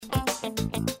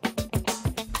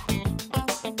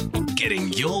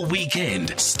Getting your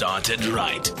weekend started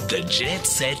right. The Jet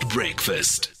Set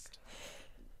Breakfast.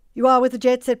 You are with the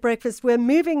Jet Set Breakfast. We're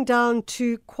moving down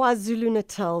to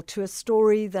KwaZulu-Natal to a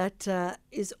story that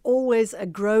is always a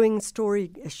growing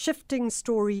story, a shifting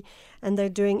story, and they're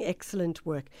doing excellent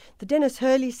work. The Denis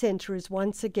Hurley Centre is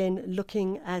once again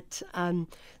looking at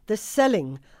the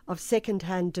selling of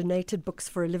second-hand donated books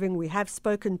for a living. We have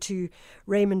spoken to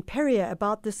Raymond Perrier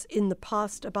about this in the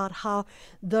past, about how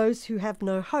those who have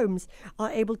no homes are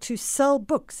able to sell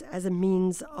books as a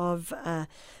means of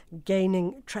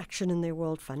gaining traction in their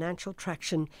world, financial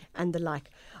traction and the like.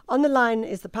 On the line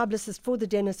is the publicist for the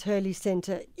Denis Hurley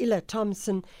Centre,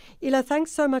 Thompson.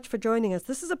 Thanks so much for joining us.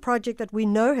 This is a project that we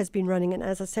know has been running, and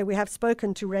as I say, we have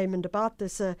spoken to Raymond about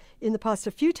this in the past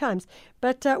a few times.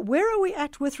 But where are we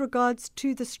at with regards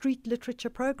to the street literature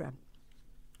program?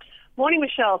 Morning,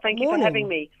 Michelle. Thank you for having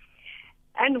me.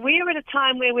 And we're at a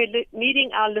time where we're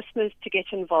needing our listeners to get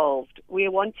involved.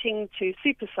 We're wanting to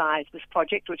supersize this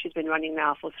project, which has been running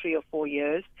now for 3 or 4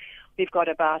 years. We've got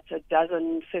about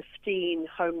 15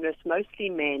 homeless, mostly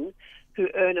men, who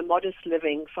earn a modest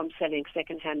living from selling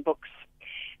second-hand books.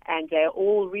 And they're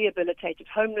all rehabilitated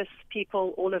homeless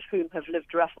people, all of whom have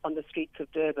lived rough on the streets of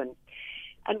Durban.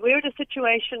 And we're at a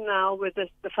situation now with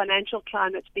the financial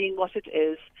climate being what it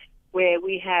is, where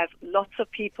we have lots of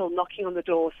people knocking on the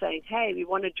door saying, hey, we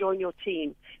want to join your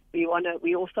team. We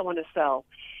also want to sell.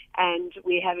 And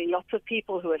we're having lots of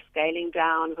people who are scaling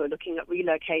down, who are looking at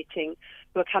relocating,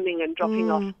 who are coming and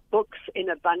dropping off books in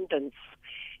abundance.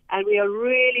 And we are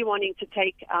really wanting to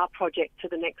take our project to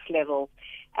the next level.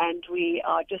 And we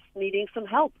are just needing some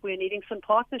help. We're needing some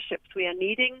partnerships. We are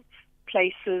needing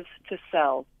places to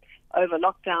sell. Over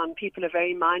lockdown, people are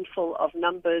very mindful of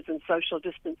numbers and social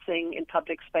distancing in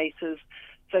public spaces.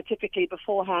 So typically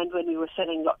beforehand, when we were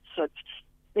selling lots at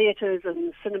theatres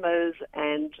and cinemas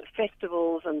and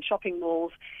festivals and shopping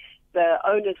malls, the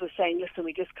owners were saying, listen,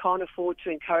 we just can't afford to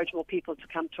encourage more people to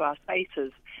come to our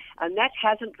spaces. And that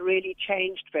hasn't really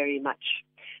changed very much.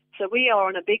 So we are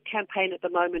on a big campaign at the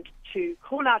moment to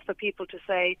call out for people to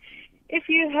say, if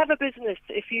you have a business,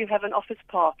 if you have an office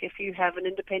park, if you have an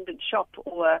independent shop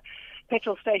or a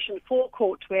petrol station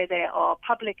forecourt where there are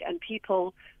public and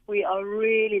people, we are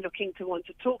really looking to want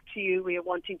to talk to you. We are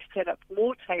wanting to set up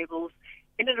more tables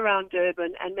in and around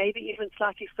Durban and maybe even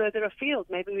slightly further afield.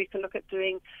 Maybe we can look at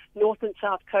doing north and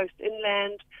south coast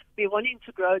inland. We're wanting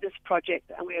to grow this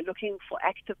project and we are looking for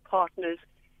active partners,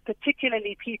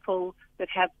 particularly people that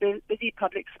have busy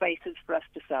public spaces for us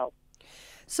to sell.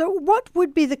 So what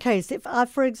would be the case if,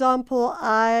 for example,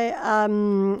 I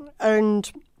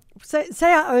owned,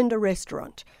 say I owned a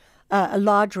restaurant, a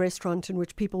large restaurant in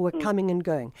which people were coming and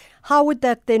going. How would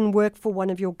that then work for one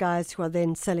of your guys who are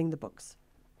then selling the books?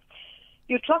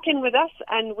 You'd clock in with us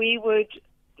and we would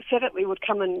set it. We would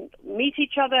come and meet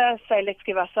each other, say, let's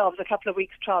give ourselves a couple of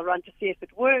weeks trial run to see if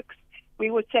it works.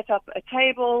 We would set up a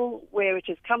table where it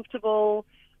is comfortable,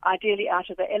 ideally out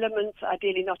of the elements,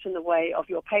 ideally not in the way of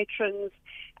your patrons,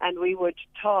 and we would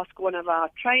task one of our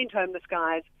trained homeless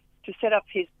guys to set up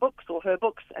his books or her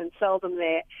books and sell them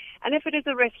there. And if it is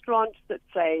a restaurant that,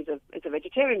 say, is a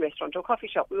vegetarian restaurant or coffee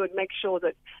shop, we would make sure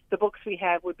that the books we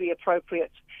have would be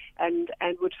appropriate and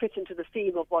would fit into the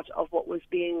theme of what was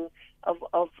being of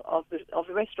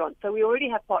the restaurant. So we already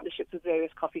have partnerships with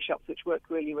various coffee shops which work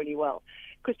really, really well.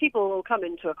 Because people will come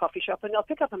into a coffee shop and they'll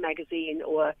pick up a magazine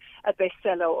or a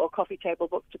bestseller or coffee table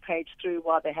book to page through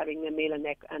while they're having their meal and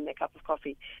their cup of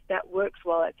coffee. That works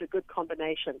well. It's a good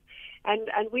combination. And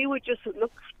we would just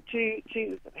look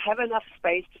to have enough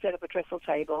space to set up a trestle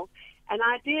table, and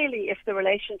ideally, if the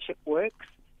relationship works,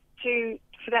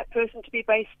 for that person to be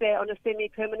based there on a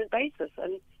semi-permanent basis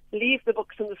and leave the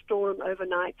books in the storeroom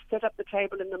overnight, set up the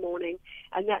table in the morning,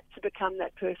 and that to become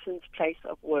that person's place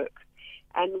of work.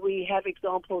 And we have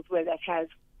examples where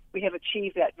we have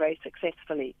achieved that very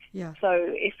successfully. Yeah. So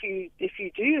if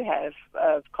you do have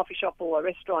a coffee shop or a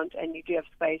restaurant and you do have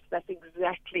space, that's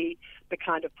exactly the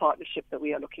kind of partnership that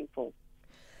we are looking for.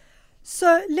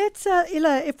 So let's,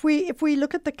 if we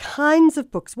look at the kinds of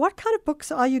books, what kind of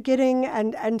books are you getting,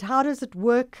 and how does it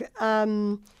work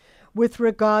with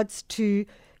regards to,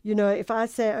 if I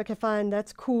say, okay, fine,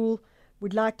 that's cool,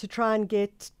 we'd like to try and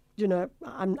get,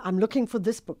 I'm looking for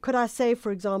this book. Could I say,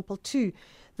 for example, to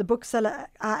the bookseller,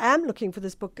 I am looking for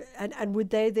this book, and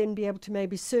would they then be able to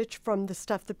maybe search from the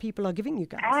stuff that people are giving you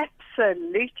guys?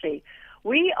 Absolutely.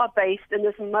 We are based in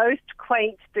this most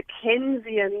quaint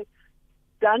Dickensian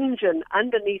dungeon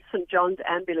underneath St. John's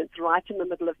Ambulance right in the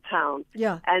middle of town.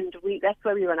 Yeah. And that's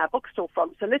where we run our bookstore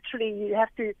from. So literally you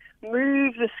have to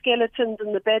move the skeletons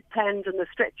and the bedpans and the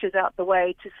stretchers out the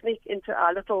way to sneak into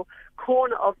our little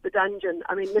corner of the dungeon.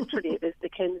 I mean, literally it is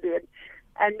Dickensian.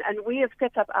 And we have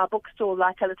set up our bookstore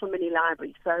like a little mini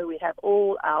library. So we have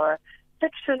all our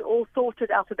fiction all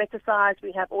sorted, alphabeticized.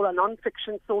 We have all our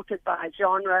non-fiction sorted by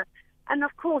genre. And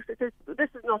of course, this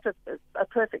is not a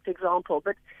perfect example,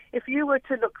 but if you were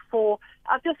to look for,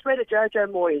 I've just read a Jojo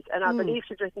Moyes, and I believe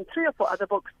she's written 3 or 4 other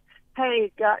books.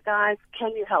 Hey, guys,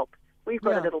 can you help? We've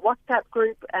got a little WhatsApp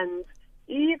group, and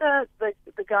either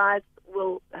the guys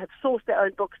will have sourced their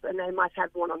own books and they might have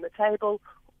one on the table,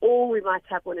 or we might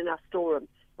have one in our storeroom,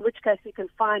 in which case you can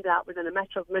find out within a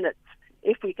matter of minutes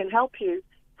if we can help you.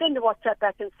 Send a WhatsApp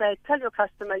back and say, tell your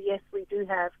customer, yes, we do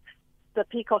have the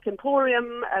Peacock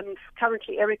Emporium, and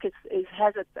currently Eric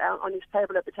has it on his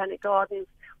table at Botanic Gardens.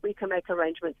 We can make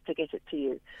arrangements to get it to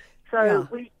you. So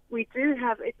we do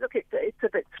have it. Look, it's a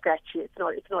bit scratchy. It's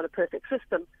not a perfect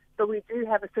system, but we do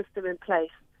have a system in place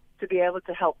to be able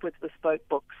to help with bespoke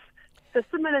books. So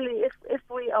similarly, if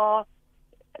we are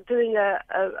doing a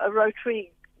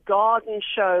Rotary garden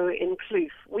show in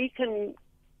Kloof, we can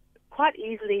quite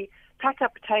easily pack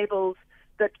up tables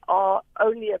that are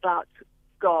only about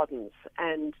gardens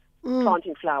and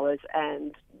planting flowers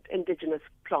and indigenous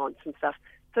plants and stuff.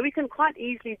 So we can quite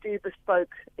easily do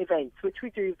bespoke events, which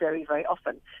we do very, very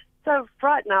often. So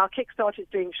right now, Kickstart is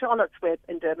doing Charlotte's Web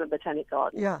in Durban Botanic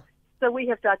Gardens. Yeah. So we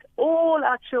have dug all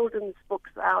our children's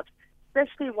books out,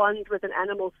 especially ones with an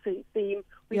animal theme.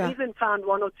 We've even found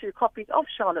 1 or 2 copies of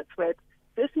Charlotte's Web.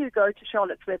 So if you go to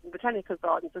Charlotte's Web in Botanical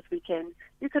Gardens this weekend,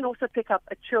 you can also pick up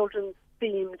a children's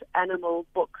themed animal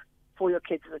book for your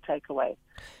kids as a takeaway.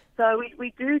 So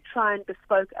we do try and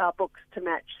bespoke our books to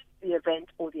match the event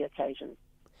or the occasion.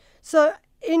 So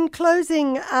in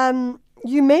closing,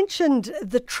 you mentioned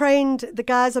the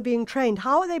guys are being trained.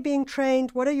 How are they being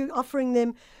trained? What are you offering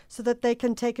them so that they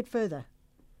can take it further?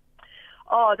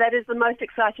 Oh, that is the most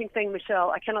exciting thing, Michelle.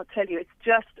 I cannot tell you. It's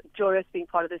just joyous being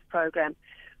part of this program.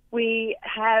 We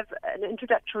have an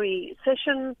introductory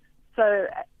session, so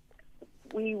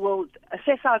we will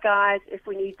assess our guys if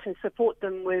we need to support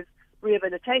them with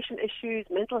rehabilitation issues,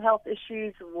 mental health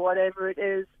issues, whatever it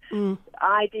is,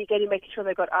 making sure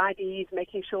they've got IDs,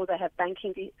 making sure they have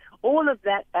banking, all of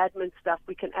that admin stuff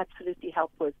we can absolutely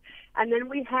help with. And then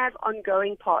we have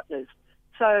ongoing partners.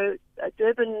 So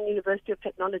Durban University of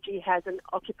Technology has an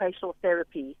occupational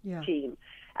therapy team,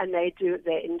 and they do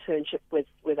their internship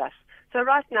with us. So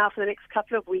right now, for the next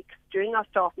couple of weeks, during our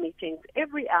staff meetings,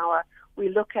 every hour we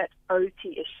look at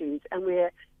OT issues, and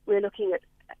we're looking at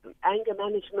anger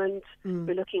management,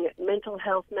 we're looking at mental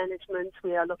health management,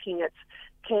 we are looking at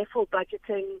careful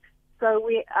budgeting. So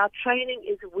our training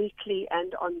is weekly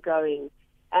and ongoing,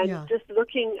 and just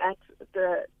looking at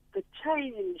the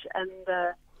change and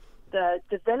the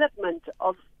development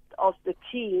of the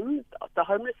team, of the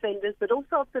homeless vendors, but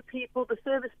also of the people, the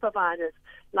service providers,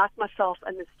 like myself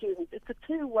and the students. It's a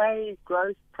two-way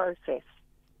growth process.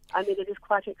 I mean, it is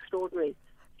quite extraordinary.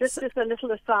 Just a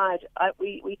little aside,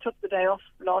 we took the day off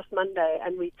last Monday,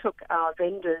 and we took our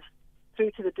vendors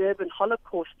through to the Durban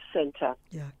Holocaust Centre,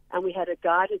 and we had a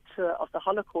guided tour of the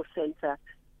Holocaust Centre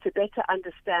to better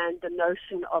understand the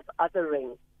notion of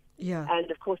othering. Yeah. And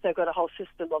of course, they've got a whole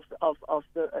system of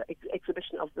the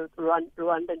exhibition of the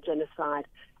Rwandan genocide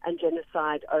and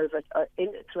genocide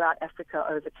throughout Africa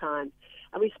over time.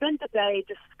 And we spent the day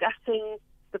discussing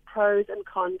the pros and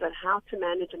cons and how to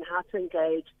manage and how to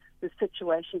engage with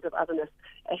situations of otherness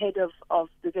ahead of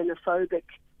the xenophobic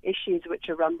issues which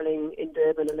are rumbling in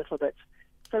Durban a little bit.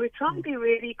 So we try and be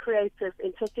really creative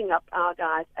in setting up our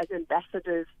guys as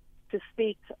ambassadors to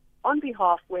speak on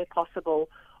behalf, where possible,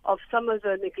 of some of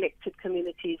the neglected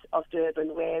communities of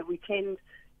Durban, where we tend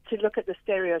to look at the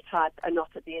stereotype and not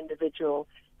at the individual,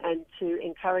 and to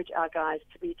encourage our guys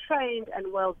to be trained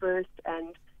and well-versed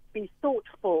and be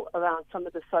thoughtful around some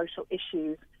of the social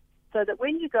issues, so that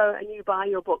when you go and you buy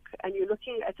your book and you're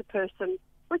looking at a person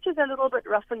which is a little bit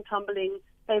rough and tumbling,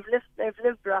 they've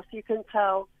lived rough, you can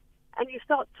tell, and you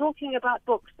start talking about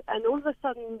books, and all of a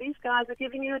sudden these guys are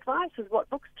giving you advice as what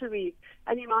books to read,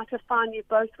 and you might have found you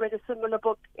both read a similar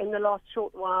book in the last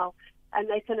short while, and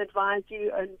they can advise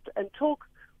you and talk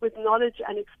with knowledge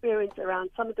and experience around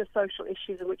some of the social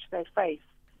issues in which they face.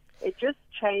 It just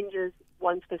changes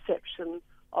one's perception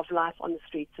of life on the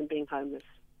streets and being homeless.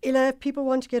 Ila, if people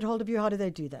want to get hold of you, how do they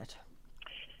do that?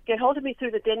 Get hold of me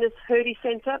through the Denis Hurley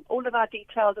Centre. All of our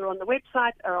details are on the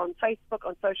website, are on Facebook,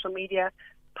 on social media.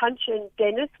 Punch in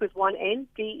Denis with one N,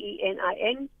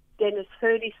 Denin, Denis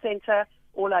Hurley Centre.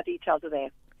 All our details are there.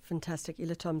 Fantastic.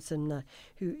 Ila Thompson,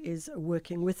 who is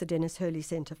working with the Denis Hurley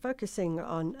Centre, focusing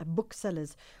on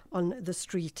booksellers on the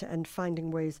street and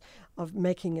finding ways of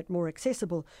making it more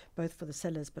accessible, both for the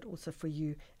sellers but also for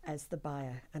you as the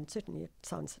buyer. And certainly it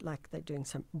sounds like they're doing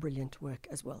some brilliant work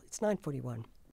as well. It's 9:41.